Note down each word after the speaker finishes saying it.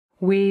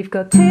We've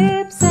got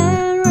tips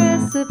and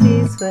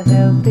recipes for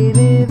healthy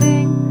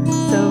living.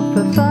 So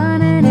for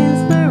fun and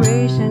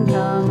inspiration,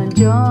 come and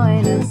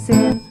join us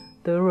in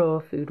the raw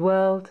food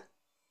world.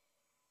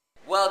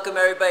 Welcome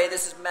everybody,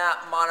 this is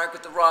Matt Monarch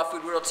with the Raw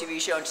Food World TV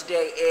show, and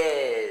today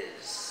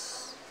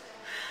is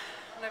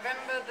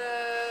November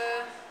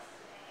the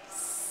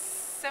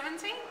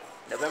 17th?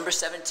 November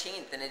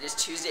 17th, and it is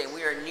Tuesday, and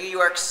we are in New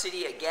York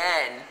City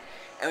again.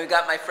 And we've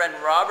got my friend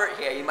Robert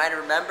here. You might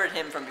have remembered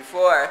him from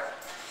before.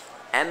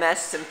 MS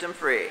symptom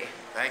free.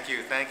 Thank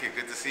you.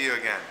 Good to see you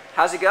again.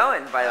 How's it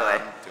going, by the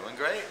way? Doing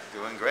great,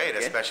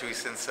 Good. Especially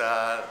since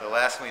the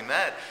last we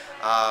met.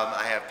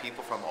 I have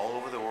people from all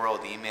over the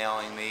world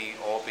emailing me,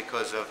 all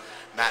because of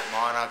Matt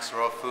Monarch's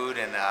Raw Food,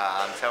 and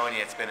I'm telling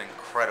you, it's been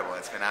incredible.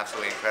 It's been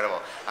absolutely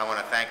incredible. I want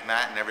to thank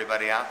Matt and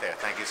everybody out there.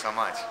 Thank you so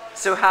much.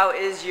 So how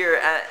is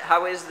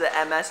the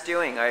MS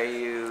doing? Are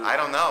you? I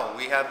don't know.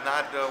 We have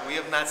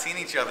not seen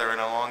each other in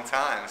a long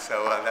time,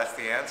 so that's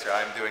the answer.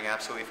 I'm doing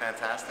absolutely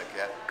fantastic.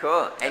 Yeah.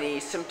 Cool.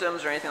 Any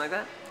symptoms or anything like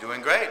that?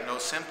 Doing great. No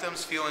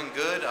symptoms. Feeling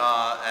good,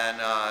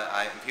 and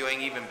I'm feeling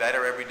even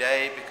better every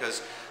day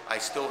because I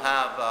still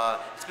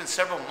have, it's been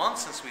several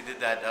months since we did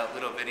that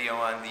little video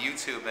on the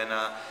YouTube, and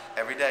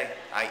every day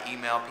I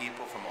email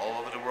people from all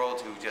over the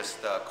world who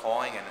just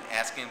calling and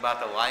asking about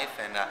the life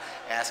and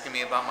asking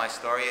me about my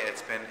story.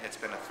 It's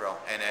been a thrill,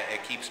 and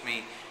it keeps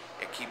me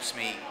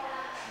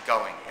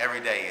going.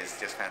 Every day is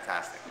just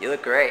fantastic. You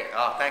look great.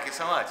 Oh, thank you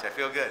so much. I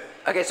feel good.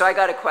 Okay, so I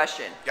got a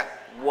question. Yeah.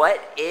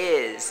 What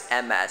is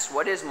MS?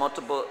 What is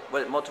multiple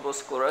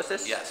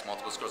sclerosis? Yes,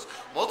 multiple sclerosis.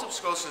 Multiple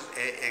sclerosis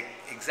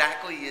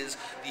exactly is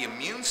the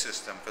immune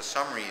system, for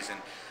some reason,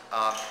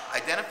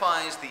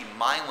 identifies the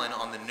myelin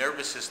on the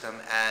nervous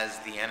system as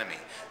the enemy.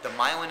 The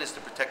myelin is the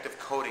protective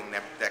coating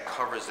that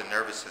covers the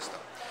nervous system.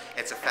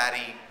 It's a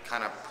fatty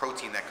kind of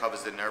protein that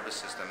covers the nervous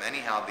system.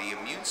 Anyhow, the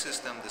immune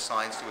system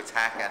decides to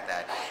attack at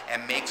that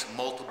and makes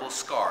multiple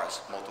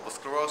scars, multiple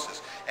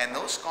sclerosis. And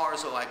those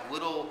scars are like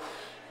little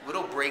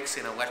breaks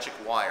in electric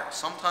wire.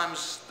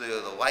 Sometimes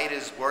the light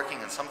is working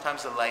and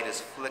sometimes the light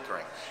is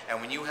flickering. And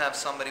when you have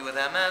somebody with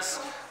MS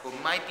who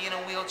might be in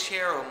a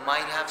wheelchair, who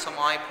might have some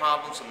eye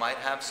problems, who might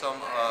have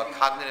some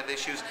cognitive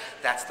issues,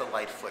 that's the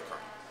light flickering.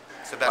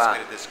 It's the best way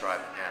to describe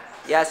it, yeah.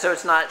 Yeah, so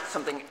it's not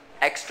something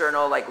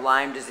external like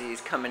Lyme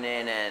disease coming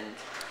in and...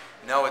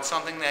 No, it's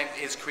something that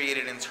is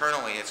created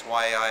internally. It's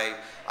why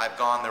I've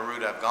gone the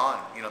route I've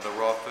gone, you know, the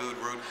raw food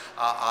route.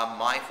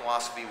 My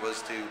philosophy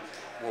was to,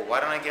 well,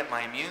 why don't I get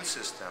my immune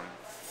system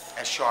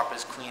as sharp,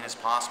 as clean as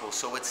possible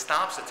so it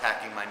stops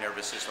attacking my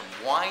nervous system?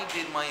 Why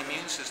did my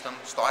immune system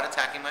start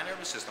attacking my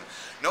nervous system?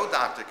 No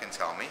doctor can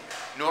tell me,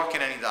 nor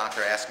can any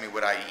doctor ask me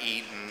what I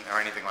eat or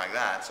anything like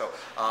that. So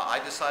I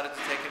decided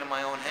to take it in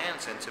my own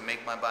hands and to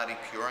make my body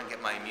pure and get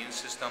my immune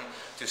system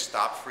to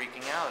stop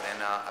freaking out.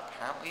 And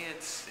apparently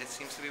it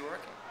seems to be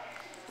working.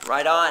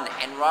 Right on.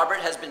 And Robert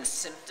has been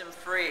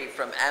symptom-free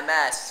from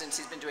MS since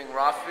he's been doing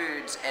raw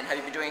foods. And have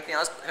you been doing anything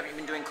else? Have you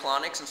been doing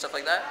colonics and stuff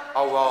like that?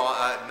 Oh, well,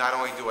 not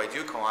only do I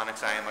do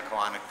colonics, I am a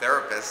colonic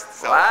therapist.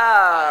 So,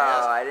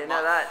 wow, I didn't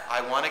know that.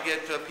 I want to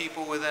get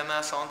people with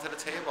MS onto the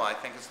table. I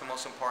think it's the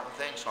most important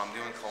thing. So I'm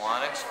doing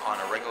colonics on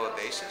a regular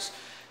basis.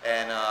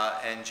 And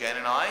Jen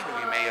and I, who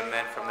you may have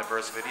met from the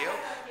first video,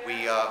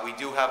 we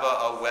do have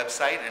a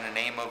website and a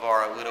name of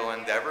our little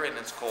endeavor, and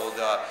it's called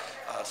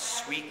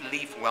Sweet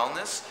Leaf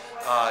Wellness.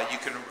 You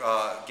can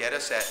get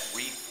us at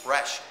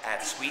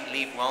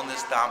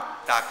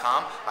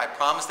refresh@sweetleafwellness.com. I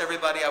promised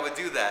everybody I would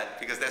do that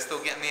because they're still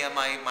getting me on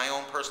my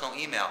own personal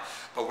email.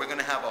 But we're going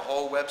to have a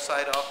whole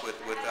website up with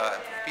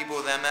people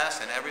with MS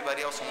and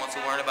everybody else who wants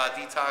to learn about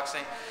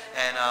detoxing.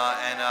 And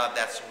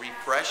that's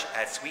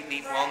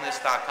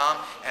refresh@sweetleafwellness.com.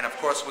 And of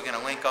course, we're going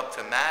to link up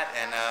to Matt,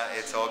 and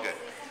it's all good.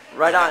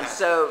 Right on.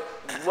 So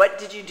what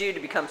did you do to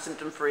become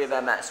symptom-free of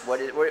MS?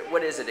 What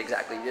is it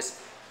exactly?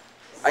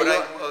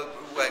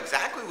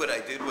 Exactly what I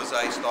did was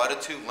I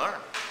started to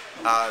learn.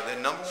 The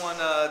number one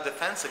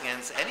defense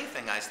against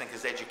anything, I think,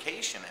 is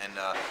education. And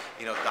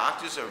you know,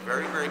 doctors are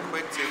very, very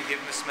quick to give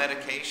us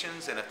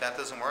medications, and if that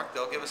doesn't work,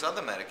 they'll give us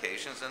other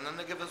medications, and then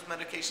they give us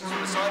medications for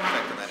the side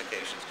effect of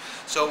medications.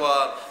 So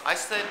I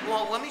said,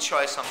 well, let me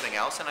try something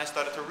else, and I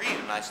started to read,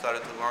 and I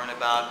started to learn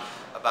about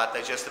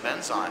digestive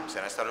enzymes,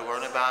 and I started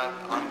learning about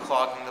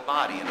unclogging the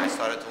body, and I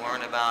started to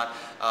learn about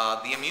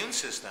the immune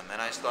system,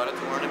 and I started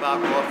to learn about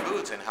raw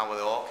foods and how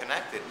they're all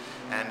connected.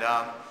 And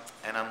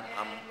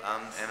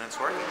it's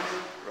working.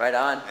 Right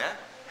on. Yeah.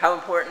 How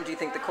important do you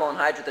think the colon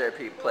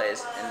hydrotherapy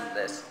plays in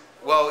this?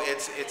 Well,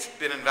 it's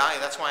been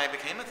invaluable. That's why I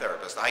became a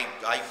therapist. I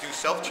do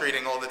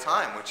self-treating all the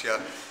time, which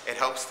it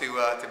helps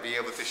to be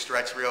able to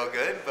stretch real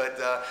good. But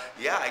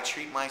yeah, I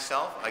treat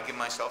myself. I give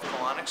myself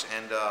colonics,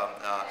 and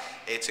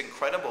it's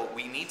incredible.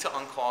 We need to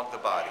unclog the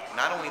body.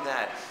 Not only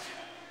that,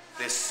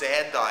 this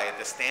sad diet,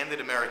 the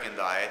standard American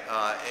diet,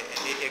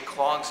 it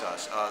clogs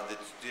us.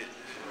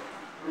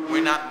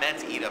 We're not meant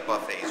to eat at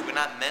buffets. We're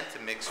not meant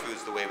to mix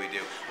foods the way we do.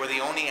 We're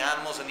the only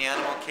animals in the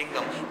animal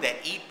kingdom that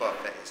eat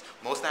buffets.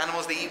 Most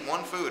animals, they eat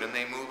one food and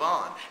they move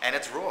on, and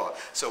it's raw.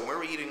 So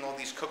we're eating all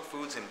these cooked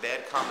foods in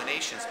bad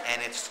combinations,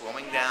 and it's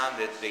slowing down,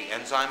 the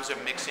enzymes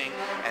are mixing,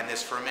 and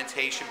there's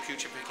fermentation,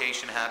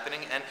 putrefaction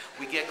happening, and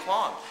we get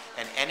clogged.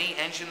 And any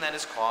engine that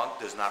is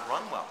clogged does not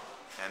run well.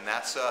 And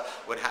that's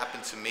what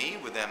happened to me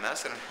with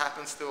MS, and it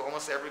happens to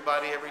almost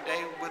everybody every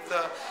day with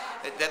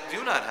that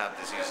do not have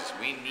diseases.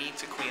 We need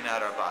to clean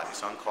out our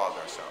bodies, unclog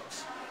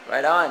ourselves.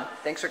 Right on.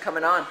 Thanks for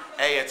coming on.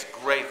 Hey, it's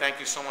great.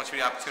 Thank you so much for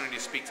the opportunity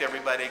to speak to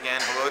everybody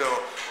again. Hello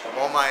to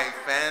all my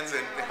fans,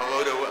 and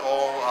hello to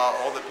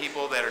all the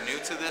people that are new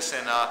to this.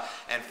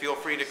 And feel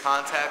free to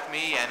contact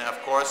me, and of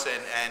course,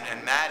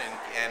 and Matt,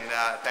 and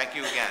thank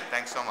you again.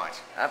 Thanks so much.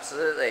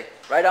 Absolutely.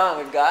 Right on.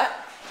 We've got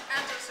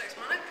Angela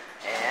Sexmonic.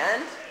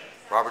 and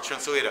Robert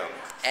Transolito.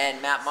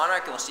 Matt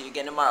Monarch, and we'll see you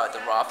again tomorrow at the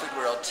Raw Food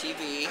World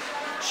TV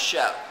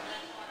show.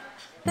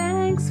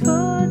 Thanks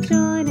for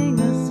joining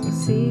us. We'll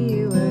see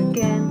you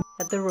again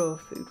at the Raw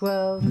Food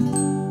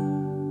World.